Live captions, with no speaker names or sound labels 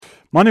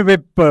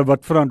Moneyweb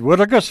wat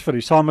verantwoordelik is vir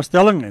die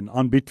samestelling en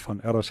aanbied van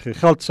RSG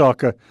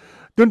Geldsaake,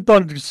 doen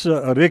tans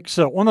 'n reeks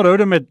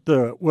onderhoude met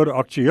oor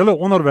aktuelle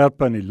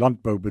onderwerpe in die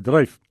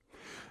landboubedryf.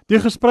 Die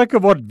gesprekke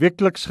word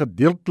weekliks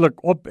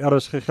gedeeltelik op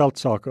RSG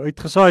Geldsaake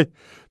uitgesaai,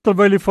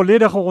 terwyl die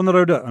volledige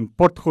onderhoude in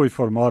potgooi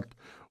formaat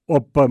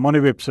op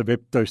Moneyweb se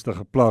webtuiste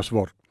geplaas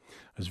word.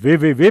 Dis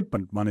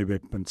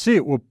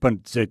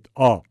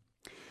www.moneyweb.co.za.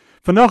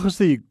 Vandag is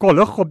die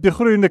kollig op die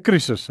groeiende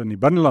krisis in die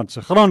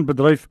binnelandse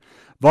graanbedryf,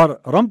 waar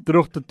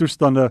rampdroogte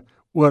toestande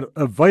oor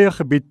 'n wye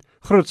gebied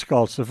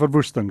grootskaalse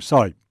verwoesting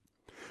saai.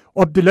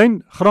 Op die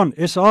lyn Graan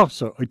SA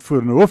se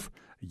uitvoerende hoof,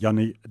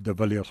 Jannie de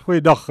Villiers.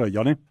 Goeiedag,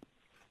 Jannie.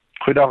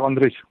 Goeiedag,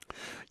 Andries.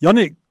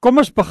 Jannie, kom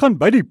ons begin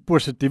by die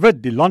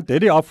positiewe. Die land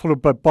het die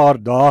afgelope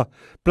paar dae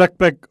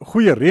plek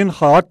goeie reën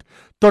gehad.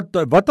 Tot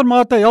watter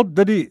mate help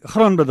dit die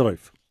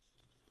graanbedryf?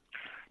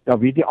 Ja,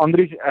 weet jy,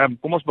 Andries,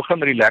 kom ons begin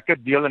met die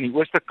lekker deel aan die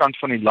ooste kant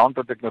van die land,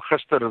 wat ek nou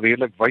gister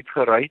redelik wyd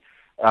gery.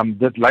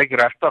 Dit lyk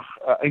regtig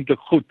eintlik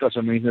goed as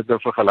 'n mens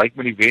dit vergelyk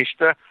met die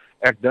weste.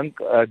 Ek dink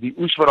die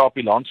oes wat daar op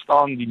die land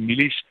staan, die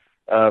mielies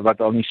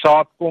wat aan die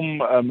saad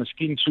kom,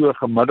 miskien so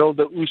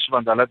gemiddelde oes,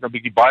 want hulle het nou 'n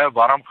bietjie baie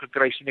warm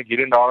gekry, sien ek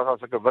hier en daar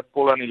as ek 'n wit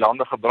kol in die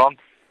lande gebrand.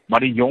 Maar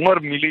die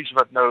jonger mielies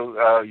wat nou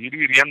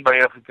hierdie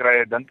reënbuie gekry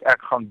het, dink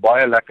ek gaan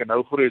baie lekker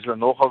nou groei. As hulle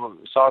nog 'n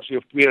saartjie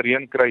of 2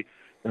 reën kry,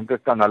 dink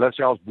ek kan hulle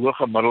selfs bo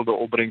gemiddelde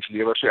opbrengs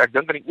lewer. So ek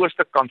dink aan die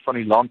ooste kant van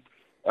die land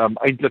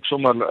eintlik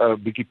sommer 'n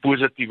bietjie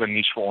positiewe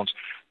nuus vir ons.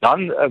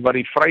 Dan wat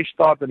die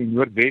Vrystaat en die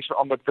Noordwes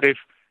aanbetref,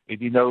 het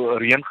die nou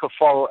reën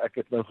geval. Ek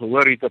het nou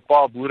gehoor het 'n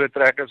paar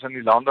boeretrekkers in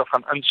die lande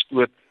gaan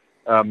instoot.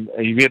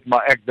 Jy weet,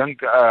 maar ek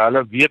dink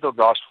hulle weet dat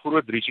daar's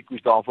groot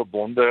risiko's daaraan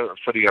verbonde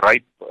vir die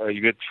ryp,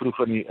 jy weet, vroeg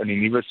in die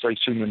nuwe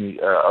seisoen in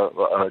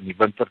die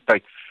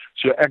wintertyd.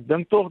 So ek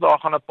dink tog daar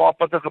gaan 'n paar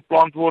putte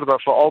geplant word,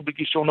 daar veral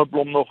bietjie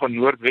sonneblom nog in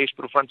Noordwes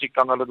provinsie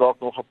kan hulle dalk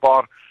nog 'n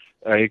paar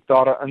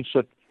hektare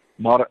insit.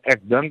 Maar ek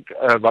dink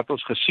wat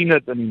ons gesien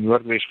het in die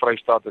Noordwes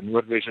Vrystaat en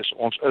Noordwes is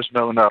ons is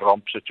nou in 'n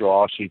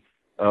rampsituasie.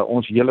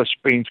 Ons hele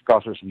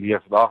spenskas is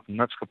leeg, daar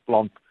niks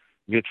geplant,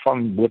 weet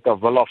van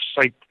Botawil af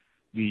suid,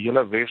 die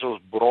hele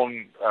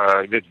Wesselsbron,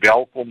 weet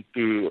Welkom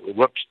toe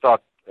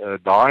Hoopstad,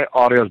 daai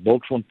areas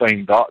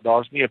Bultfontein,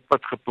 daar's nie 'n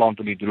put geplant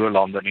in die droë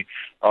lande nie.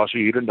 Daar's so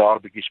hier en daar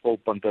 'n bietjie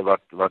spulpunte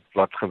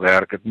wat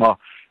gewerk het, maar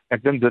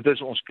ek dink dit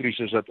is ons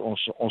krisis dat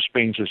ons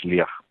spens is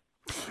leeg.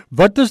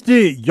 Wat is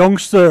die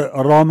jongste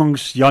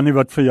ramings, Jannie,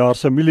 wat vir jaar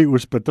se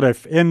mielieoes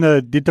betref en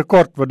die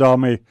tekort wat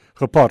daarmee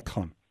gepaard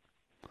gaan?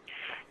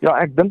 Ja,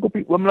 ek dink op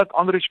die oomblik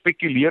ander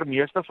spekuleer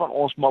meeste van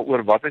ons maar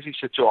oor wat is die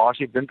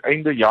situasie. Ek dink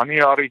einde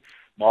Januarie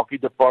maak die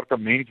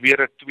departement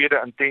weer 'n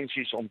tweede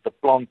intensies om te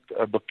plant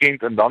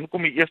bekend en dan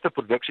kom die eerste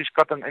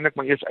produksieskatting eintlik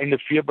maar eers einde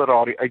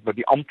Februarie uit wat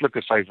die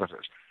amptelike syfers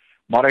is.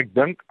 Maar ek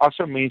dink as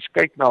 'n mens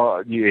kyk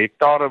na die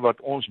hektare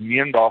wat ons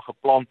meen daar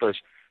geplant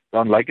is,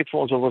 dan lyk dit vir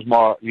ons of ons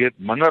maar weet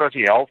minder as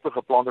die helfte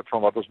geplant het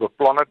van wat ons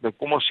beplan het. Nou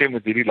kom ons sê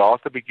met hierdie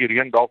laaste bietjie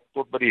reën dalk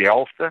tot by die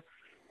helfte.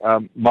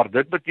 Maar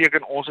dit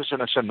beteken ons is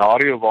in 'n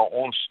scenario waar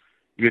ons,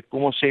 jy weet,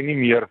 kom ons sê nie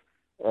meer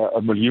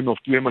 1 miljoen of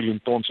 2 miljoen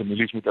ton se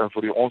mielies moet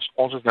invoer.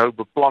 Ons is nou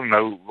beplan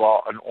nou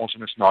waar ons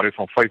in 'n scenario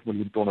van 5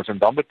 miljoen ton is en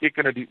dan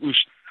beteken dit die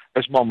oes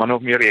is maar min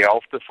of meer die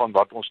helfte van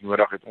wat ons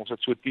nodig het. Ons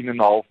het so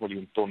 10,5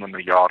 miljoen ton in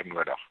 'n jaar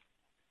nodig.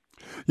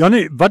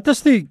 Jannie, wat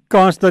is die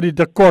kans dat die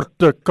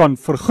tekort kan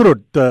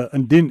vergroot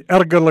indien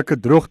ergerlike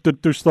droogte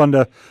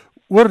toestande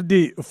oor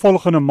die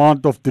volgende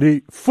maand of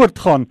 3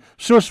 voortgaan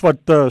soos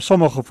wat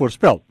sommige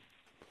voorspel?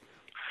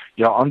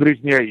 Ja, Andries,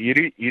 nee,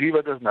 hierdie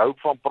wat ons nou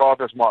van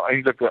praat is maar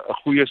eintlik 'n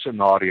goeie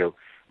scenario.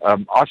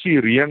 As die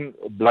reën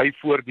bly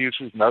voortduur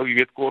soos nou, jy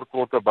weet, kort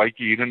 'n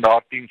bytjie hier en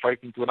daar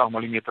 10-25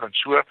 mm en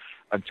so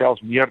en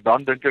selfs meer,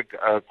 dan dink ek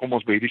kom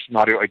ons by hierdie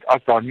scenario uit.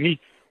 As daar nie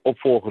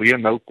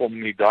opvolgreën nou kom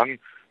nie, dan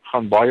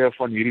gaan baie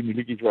van hierdie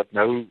mielietjies wat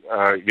nou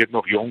jy weet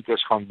nog jonk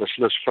is, gaan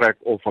beslis vrek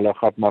of hulle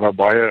gaan maar 'n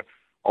baie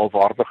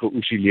halfhartige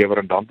oesie lewer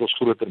en dan het ons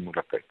groter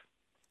moontlikheid.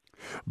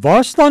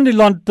 Waar staan die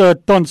land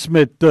tans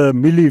met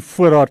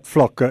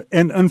mielievoorraadvlakke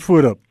en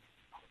invoere?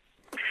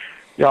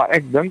 Ja,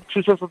 ek dink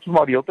soos ons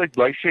maar die hele tyd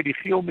bly sê, die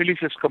geel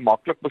mielies is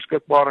gemaklik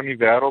beskikbaar in die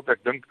wêreld.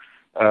 Ek dink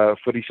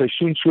vir die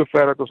seisoen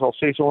sover het ons al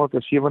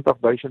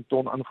 670,000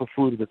 ton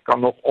ingevoer. Dit kan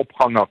nog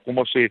opgaan na kom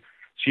ons sê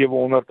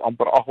 700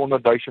 amper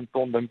 800,000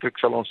 ton dink ek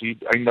sal ons hier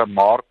einde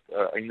Maart,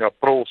 einde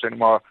April sê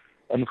maar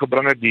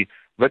ingebring het. Die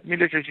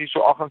witmielies is hier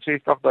so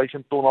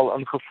 68,000 ton al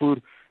ingevoer.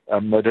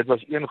 Dit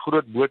was een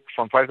groot boot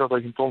van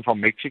 50,000 ton van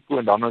Mexico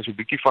en dan is 'n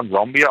bietjie van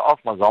Zambië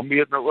af, maar Zambië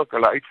het nou ook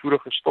hulle uitvoere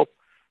gestop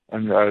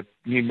en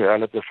hulle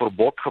het 'n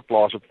verbod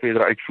geplaas op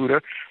verdere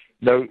uitvoere.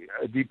 Nou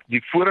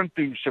die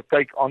vorentoe se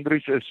kyk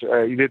Andries is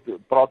jy weet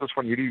praat ons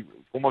van hierdie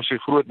kom ons sê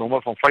groot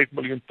nommer van 5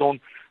 miljoen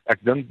ton. Ek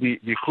dink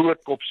die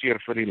groot kopseer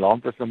vir die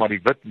land is nou maar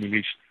die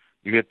witmielies.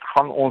 Jy weet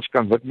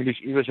kan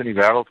witmielies iewers in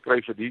die wêreld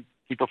kry vir die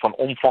tipe van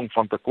omvang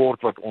van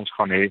tekort wat ons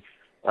gaan hê.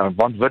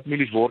 Want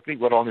witmielies word nie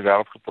oral in die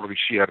wêreld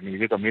geproduseer nie. Jy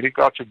weet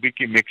Amerika het so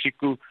bietjie,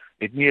 Mexico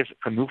het nie eens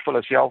genoeg vir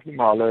hulle self nie,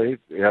 maar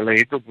hulle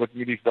het ook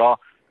witmielies daar.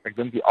 Ek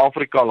dink die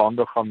Afrika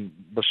lande gaan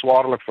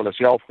beswaarlik vir hulle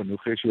self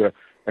genoeg hê. So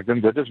ek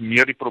dink dit is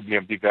meer die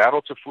probleem. Die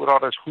wêreld se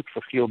voorrade is goed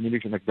vir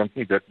geelmielies en ek dink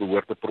nie dit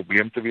behoort 'n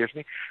probleem te wees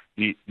nie.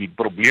 Die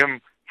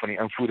probleem van die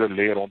invoere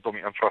lê rondom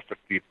die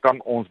infrastruktuur.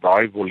 Kan ons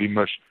daai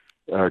volumes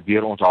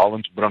deur ons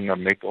hawens bring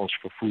en met ons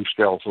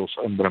vervoerstelsels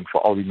inbring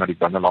veral na die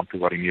binneland toe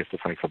waar die meeste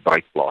van die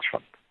verbruik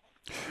plaasvind?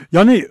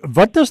 Janie,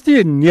 wat is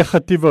die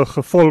negatiewe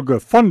gevolge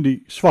van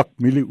die swak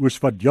mielieoes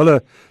wat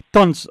julle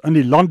tans in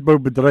die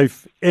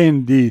landboubedryf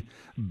en die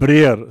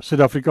breër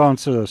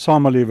Suid-Afrikaanse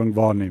samelewing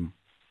waarneem?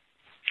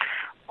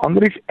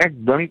 Andries,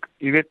 ek dink,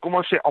 jy weet, kom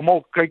ons sê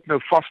almal kyk nou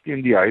vas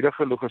teen die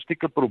huidige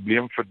logistieke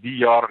probleem vir die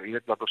jaar, jy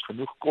weet, dat ons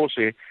genoeg kos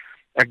het.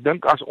 Ek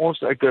dink as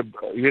ons uit 'n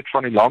jy weet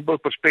van die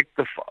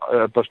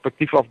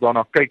landbouperspektief af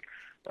daarna kyk,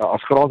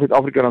 as Graan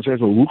Suid-Afrika dan sê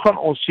ons, hoe gaan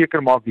ons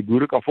seker maak die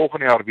boere kan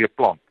volgende jaar weer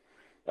plant?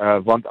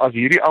 Want as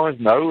hierdie ouens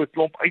nou 'n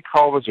klomp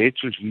uitgawes het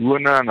soos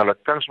lone en hulle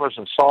kunsmis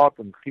en saad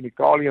en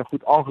chemikalieë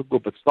goed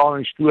aangekoop, dit staan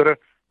in die store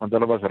want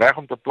hulle was reg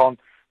om te plant.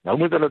 Nou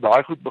moet hulle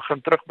daai goed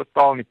begin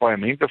terugbetaal in die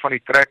paemente van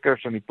die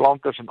trekkers en die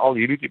planters en al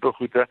hierdie tipe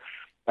goede.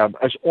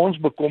 Is ons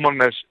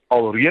bekommernis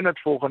al reën dit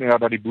volgende jaar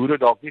dat die boere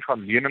dalk nie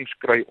gaan lenings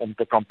kry om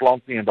te kan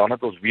plant nie en dan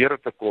het ons weer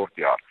 'n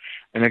tekortjaar.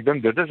 En ek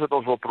dink dit is wat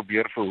ons wil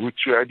probeer verhoed.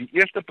 So die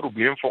eerste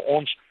probleem vir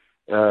ons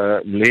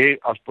lê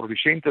as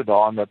produsente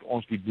daarin dat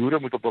ons die boere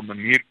moet op 'n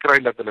manier kry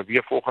dat hulle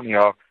weer volgende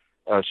jaar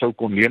sou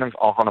kon lenings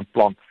aangaan en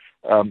plant.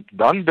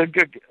 Dan dink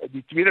ek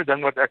die tweede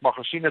ding wat ek maar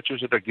gesien het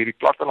soos ek hierdie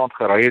platteland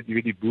gery het, jy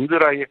weet die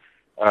boerderye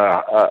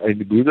en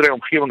die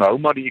boerderyomgewing hou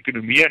maar die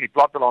ekonomie in die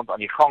platteland aan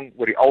die gang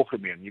oor die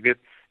algemeen. Jy weet,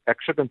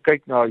 ek sit en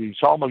kyk na die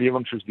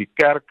samelewing soos die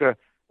kerke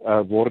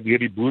word deur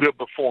die boere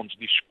befonds,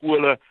 die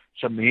skole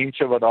se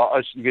mense wat daar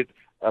is, jy weet,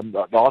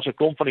 daar's 'n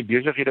klomp van die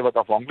besighede wat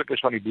afhanklik is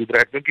van die boerdery.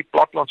 Ek dink die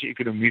plattelandse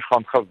ekonomie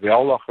gaan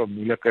geweldige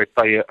moeilike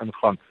tye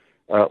ingaan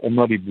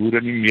omdat die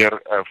boere nie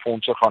meer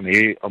fondse gaan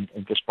hê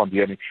om te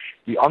spandeer nie.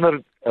 Die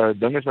ander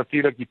ding is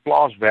natuurlik die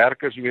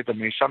plaaswerkers, jy weet,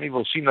 mense sal nie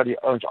wil sien dat die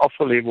ouens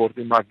afgelê word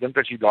nie, maar ek dink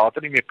as jy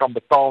later nie meer kan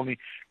betaal nie,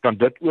 kan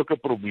dit ook 'n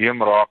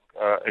probleem raak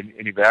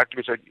en die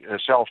werkloosheid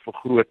self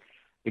vergroot.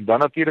 En dan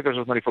natuurlik as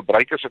ons na die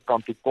verbruiker se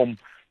kant toe kom,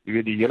 jy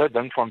weet die hele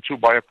ding van so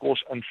baie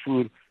kos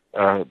invoer,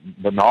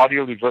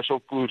 benadeel die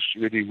wisselkoers,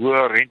 jy weet die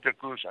hoë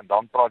rentekoers en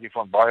dan praat jy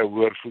van baie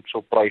hoër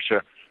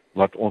voedselpryse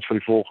wat ons vir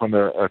die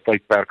volgende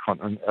tydperk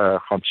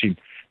gaan sien.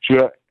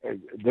 So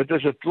dit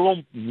is 'n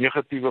klomp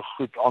negatiewe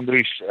goed,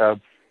 Andries.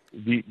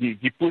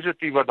 Die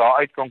positief wat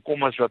daaruit kan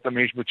kom is dat 'n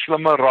mens moet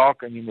slimmer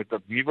raak en jy moet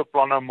nuwe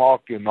planne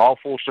maak, jou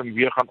navorsing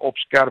weer gaan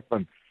opskerp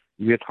en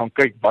jy weet gaan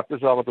kyk wat is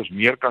daar wat ons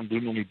meer kan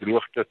doen om die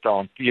droogte te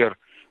hanteer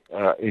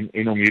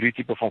en om hierdie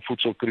tipe van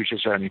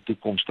voedselkrisisse in die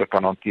toekoms te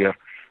kan hanteer.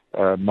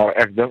 Maar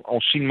ek dink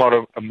ons sien maar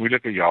 'n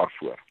moeilike jaar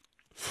voor.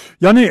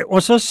 Janie,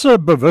 ons is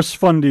bewus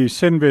van die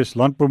Senwes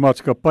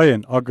Landboumaatskappy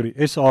en Agri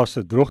SA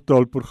se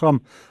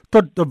droogtehulpprogram.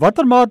 Tot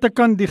watter mate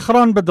kan die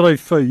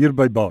graanbedryf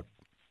hierby baat?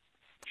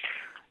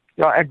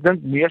 Ja, ek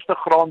dink meeste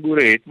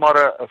graanboere het maar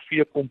 'n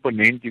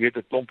vee-komponent, jy weet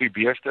 'n klompie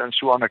beeste en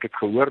so aan. Ek het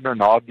gehoor nou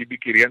na die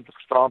bietjie reën te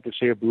gisterand te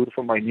sê 'n boer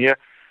vir my nee,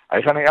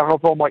 hy gaan in elk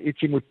geval maar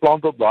ietsie moet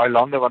plant op daai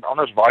lande want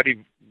anders waai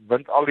die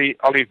wind al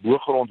die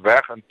boergrond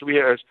weg. En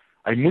twee is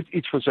hy moet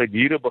iets vir sy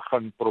diere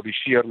begin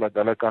produseer dat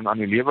hulle kan aan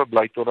die lewe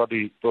bly totdat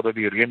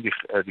die reën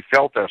die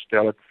veld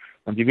herstel het.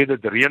 Want jy weet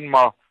dit reën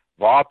maar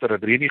water,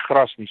 dit reën nie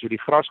gras nie. So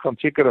die gras gaan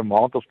seker 'n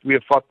maand of 2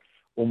 vat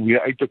om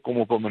weer uit te kom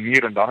op 'n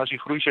manier en dan as die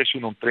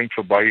groeiseisoen omtrent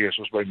verby is,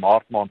 ons by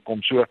Maart maand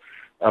kom. So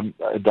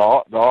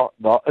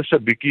daar is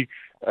 'n bietjie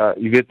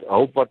jy weet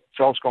hulp wat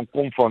selfs kan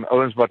kom van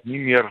ouens wat nie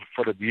meer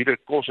vir die diere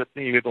kos het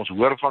nie. Jy weet ons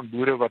hoor van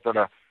boere wat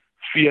hulle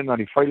vee na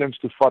die veilings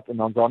toe vat en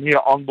dan daar nie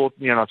 'n aanbod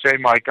nie en dan sê hy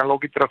maar hy kan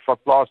ook nie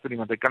terugvat plaas toe nie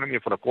want hy kan nie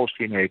meer vir 'n kos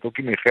gee nie. Hy het ook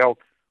nie meer geld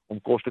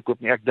om kos te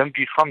koop nie. Ek dink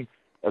hier gaan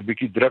 'n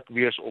bietjie druk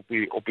wees op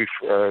die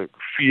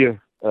vee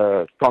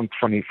kant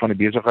van die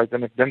besigheid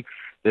en ek dink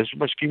dis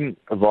miskien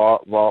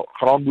waar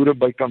graanboere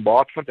by kan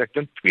baat vind. Ek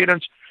dink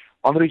tweedens,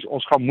 Andries,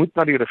 ons gaan moet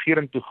na die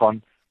regering toe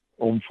gaan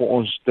om vir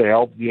ons te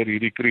help deur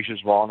hierdie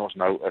krisis waarin ons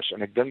nou is.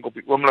 En ek dink op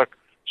die oomblik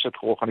sit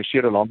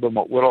georganiseerde landbou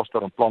maar oral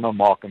daar 'n planne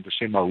maak en te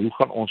sê maar hoe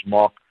gaan ons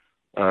maak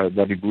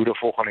dat die boere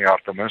volgende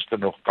jaar ten minste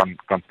nog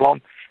kan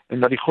plant en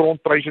dat die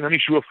grondpryse nou nie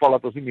so val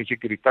dat ons nie meer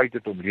sekuriteit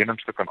het om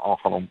lenings te kan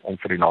aangaan om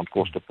vir die land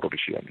kos te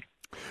produseer nie.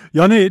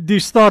 Ja nee, die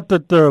staat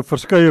het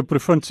verskeie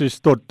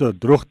provinsies tot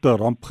droogte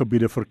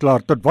rampgebiede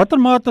verklaar. Tot watter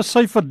mate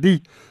syfer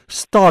die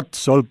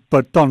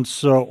staatshulp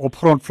tans op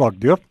grondvlak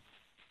deur?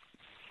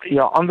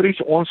 Ja,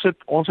 Andries,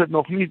 ons het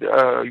nog nie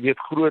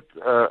groot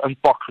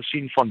impak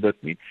gesien van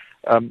dit nie.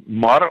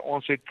 Maar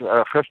ons het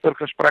gister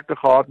gesprekke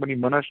gehad met die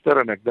minister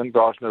en ek dink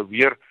daar's nou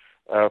weer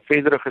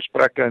verdere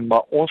gesprekke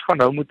maar ons gaan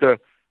nou moet 'n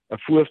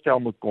voorstel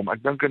moet kom.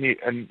 Ek dink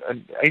in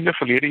einde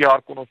verlede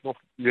jaar kon ons nog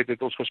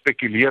het ons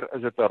gespekuleer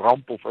is dit 'n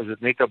ramp of is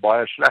dit net 'n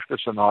baie slegte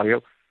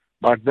scenario.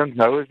 Maar ek dink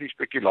nou is die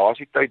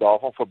spekulasietyd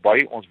daarvan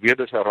verby. Ons weet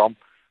dis 'n ramp.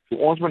 So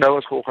ons moet nou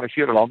as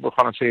georganiseerde landbou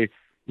gaan en sê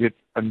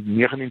in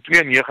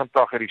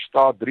 1992 het die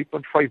staat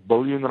 3.5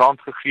 biljoen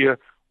rand gegee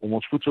om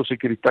ons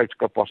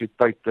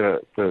voedselsekuriteitskapasiteit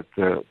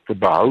te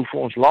behou vir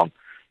ons land.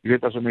 Jy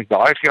weet, as 'n mens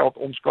daai geld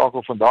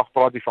omskakel, vandag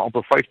praat jy van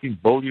amper 15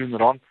 biljoen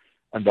rand,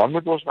 en dan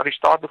moet ons na die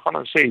staat toe gaan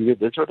en sê, jy weet,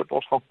 dit is wat dit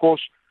ons gaan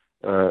kos,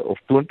 of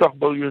 20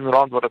 biljoen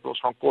rand wat dit ons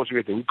gaan kos, jy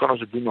weet, hoe kan ons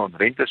dit doen aan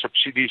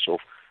rentesubsidies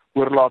of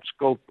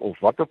oorlaatskuld of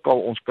wat ook al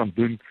ons kan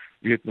doen,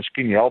 jy weet,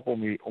 miskien help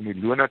om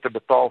die lone te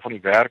betaal van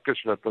die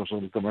werkers, dat ons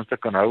hulle ten minste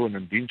kan hou en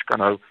in diens kan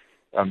hou.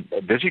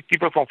 Dis die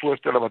tipe van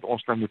voorstelle wat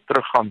ons nou moet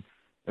teruggaan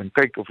en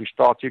kyk of die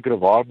staat sekere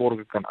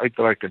waarborge kan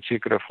uitreik en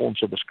sekere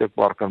fondse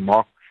beskikbaar kan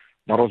maak.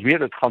 Maar ons weet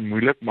dit gaan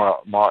moeilik,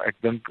 maar ek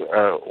dink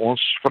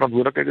ons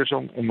verantwoordelikheid is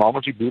om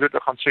namens die boere te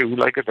gaan sê hoe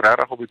lyk dit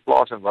regtig op die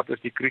plaas en wat is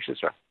die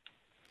krisisse.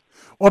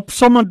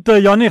 Opsommend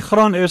Jannie,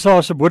 Graan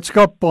SA se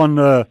boodskap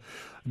aan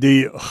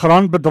die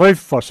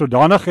graanbedryf was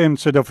sodanig en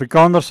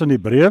Suid-Afrikaners in die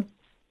breë.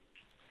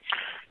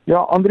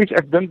 Ja, Andries,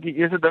 ek dink die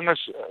eerste ding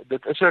is,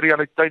 dit is 'n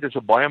realiteit, dit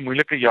is 'n baie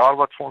moeilike jaar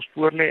wat vir ons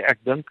voorlê. Ek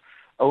dink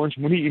ouens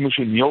moenie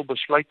emosioneel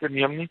besluite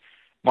neem nie,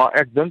 maar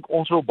ek dink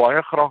ons wil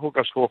baie graag ook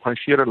as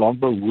georganiseerde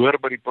landbou hoor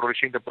by die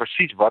produsente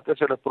presies wat is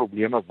hulle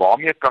probleme,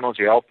 waarmee kan ons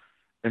help,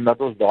 en dat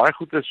ons daai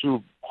goeie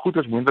so goed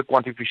as moontlik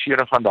kwantifiseer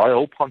en gaan daai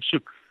hulp gaan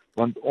soek,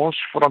 want ons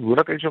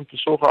verantwoordelikheid is om te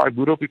sorg dat daai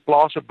boere op die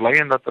plase bly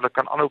en dat hulle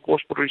kan aanhou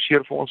kos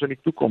produseer vir ons in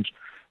die toekoms.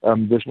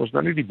 Dis mos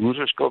nou nie die boere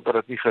se skuld dat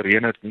dit nie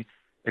gereën het nie.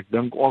 Ek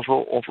dink ons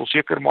wil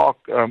seker maak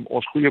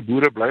ons goeie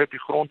boere bly op die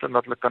grond en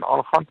dat hulle kan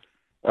aangaan.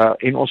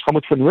 En ons gaan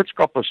met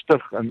vennootskappe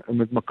stig en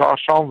met mekaar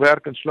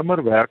saamwerk en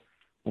slimmer werk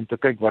om te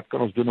kyk wat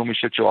kan ons doen om die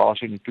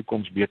situasie in die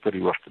toekoms beter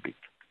die hoof te bied.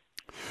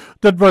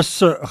 Dit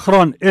was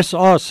Graan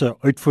SA se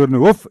uitvoerende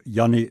hoof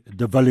Jannie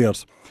de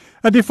Villiers.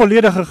 En die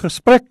volledige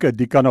gesprek,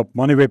 die kan op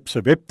Moneyweb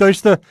se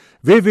webtuiste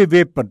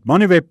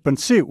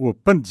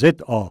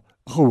www.moneyweb.co.za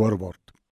gehoor word.